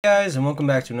Hey guys, and welcome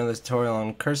back to another tutorial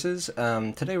on Ncurses.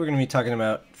 Today we're going to be talking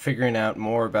about figuring out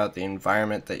more about the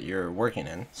environment that you're working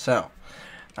in. So,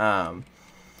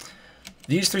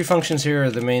 these three functions here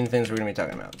are the main things we're going to be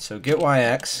talking about. So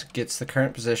getYX gets the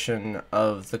current position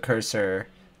of the cursor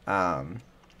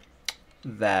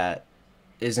that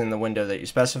is in the window that you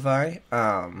specify.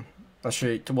 I'll show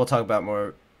you. We'll talk about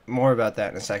more about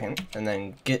that in a second. And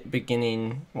then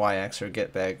getBeginningYX or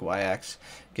getBegYX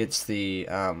gets the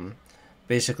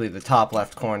basically the top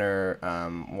left corner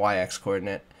YX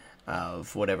coordinate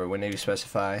of whatever window you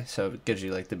specify, so it gives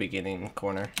you like the beginning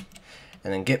corner.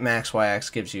 And then getMaxYX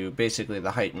gives you basically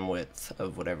the height and width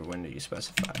of whatever window you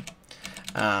specify.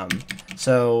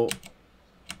 So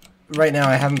right now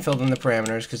I haven't filled in the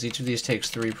parameters because each of these takes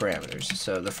 3 parameters.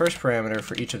 So the first parameter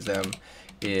for each of them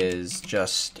is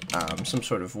just some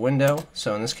sort of window.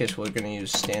 So in this case we're going to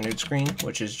use standard screen,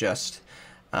 which is just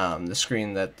the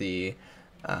screen that the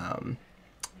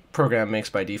program makes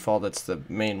by default. That's the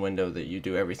main window that you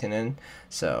do everything in.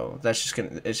 So that's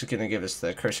just gonna give us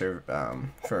the cursor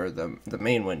for the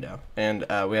main window, and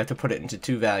we have to put it into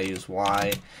 2 values,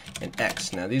 y and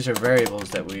x. Now these are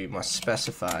variables that we must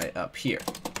specify up here.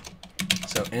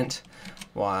 So int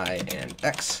y and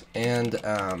x, and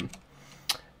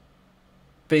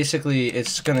basically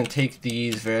it's going to take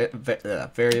these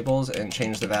variables and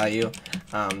change the value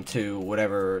to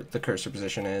whatever the cursor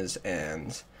position is,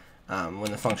 and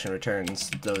when the function returns,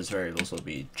 those variables will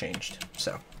be changed.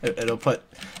 So it'll put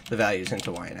the values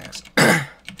into y and x.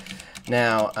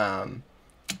 Now,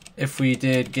 if we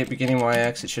did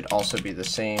getBeginningYX, it should also be the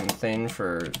same thing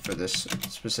for this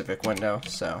specific window.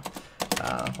 So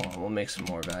hold on, we'll make some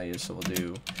more values. So we'll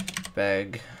do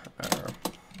beg or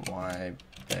y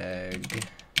beg,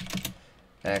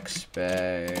 x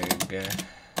beg,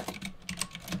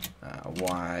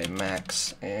 y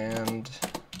max, and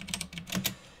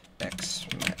x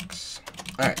max.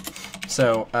 Alright,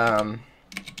 so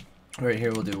right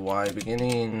here we'll do y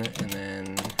beginning and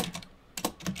then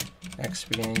x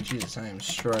beginning. Jesus, I am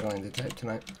struggling to type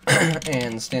tonight.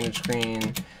 And standard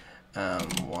screen,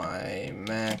 y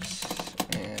max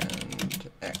and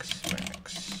x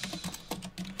max.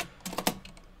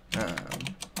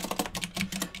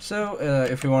 So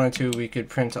if we wanted to, we could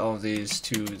print all of these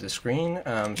to the screen.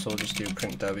 So we'll just do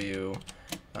print w.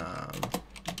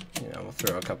 We'll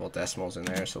throw a couple of decimals in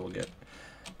there, so we'll get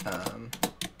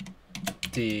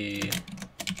D,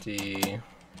 D,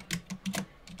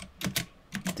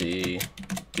 D,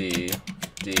 D,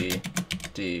 D,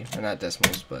 D, or not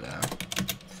decimals, but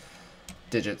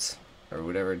digits, or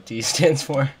whatever D stands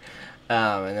for.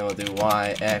 And then we'll do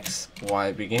y, x,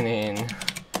 y beginning,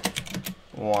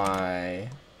 y,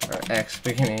 or x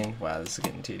beginning. Wow, this is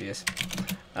getting tedious.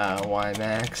 Y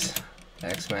max,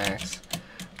 x max.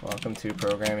 Welcome to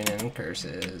programming in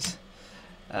Ncurses.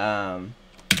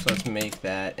 So let's make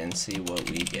that and see what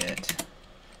we get.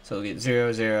 So we'll get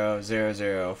 0, 0, 0,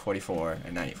 0, 44,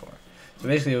 and 94. So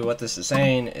basically what this is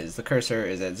saying is the cursor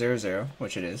is at 0, 0,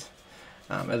 which it is.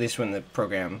 At least when the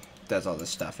program does all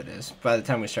this stuff, it is. By the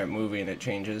time we start moving, it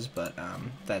changes, but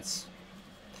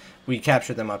we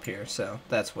capture them up here, so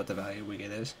that's what the value we get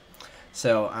is.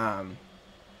 So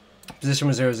position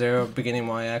was 0, 0, beginning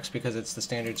YX, because it's the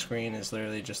standard screen, is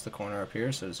literally just the corner up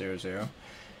here, so 0, 0.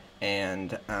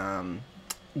 And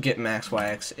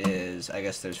getMaxYX is, I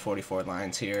guess there's 44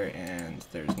 lines here, and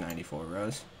there's 94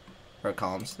 rows, or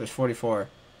columns. There's 44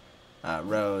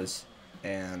 rows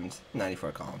and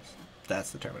 94 columns.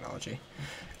 That's the terminology.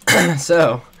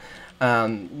 So,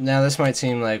 now this might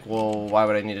seem like, well, why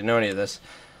would I need to know any of this?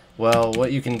 Well,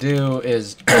 what you can do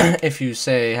is, if you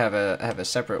say have a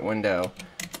separate window,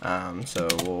 so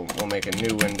we'll make a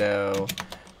new window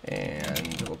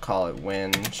and we'll call it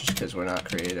win, just because we're not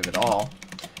creative at all,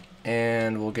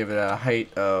 and we'll give it a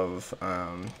height of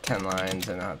 10 lines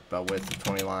and a width of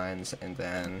 20 lines, and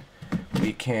then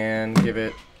we can give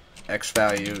it x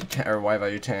value or y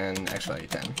value 10, x value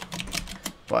 10.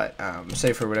 But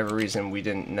say for whatever reason we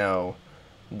didn't know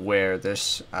where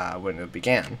this window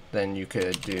began, then you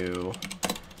could do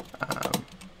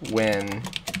when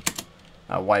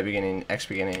y beginning, x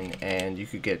beginning, and you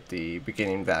could get the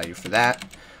beginning value for that.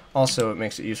 Also, it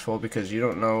makes it useful because you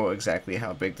don't know exactly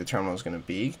how big the terminal is going to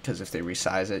be, because if they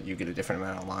resize it, you get a different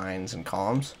amount of lines and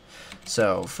columns.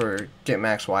 So for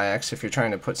getMaxYX, if you're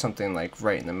trying to put something like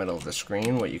right in the middle of the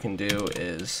screen, what you can do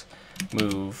is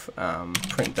move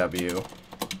print w,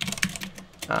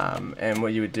 and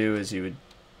what you would do is you would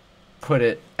put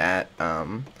it at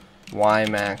y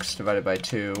max divided by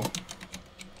 2,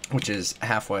 which is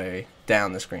halfway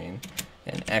down the screen,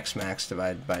 and x max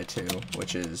divided by 2,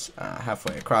 which is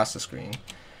halfway across the screen.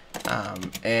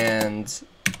 And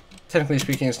technically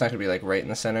speaking, it's not going to be like right in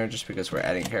the center just because we're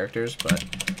adding characters, but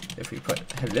if we put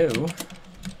hello,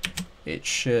 it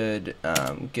should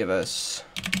give us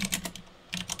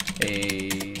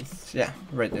a, yeah,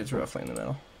 right there's roughly in the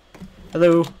middle.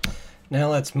 Hello. Now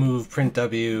let's move print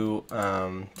W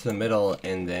to the middle,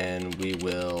 and then we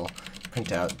will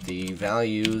print out the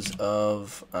values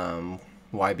of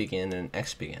y begin and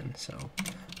x begin. So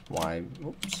y,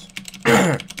 oops.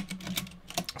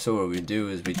 So what we do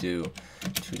is we do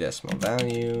 2 decimal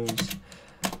values,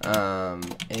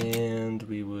 and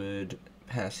we would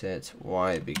pass it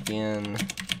y begin,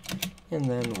 and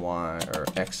then y or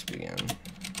x begin,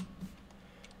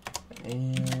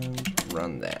 and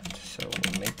run that. So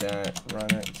we'll make that,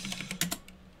 run it.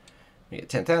 We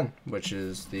get 1010, which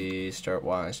is the start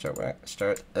y,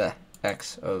 start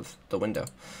x of the window.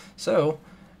 So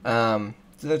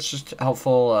that's just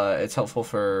helpful. It's helpful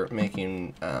for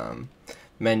making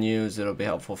menus. It'll be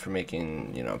helpful for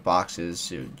making, you know, boxes,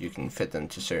 so you can fit them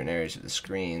to certain areas of the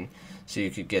screen. So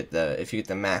you could get the, if you get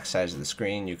the max size of the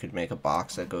screen, you could make a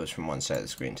box that goes from one side of the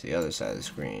screen to the other side of the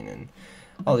screen, and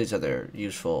all these other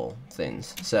useful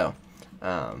things. So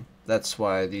that's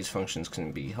why these functions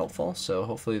can be helpful. So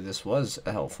hopefully this was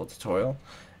a helpful tutorial,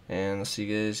 and I'll see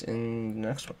you guys in the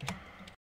next one.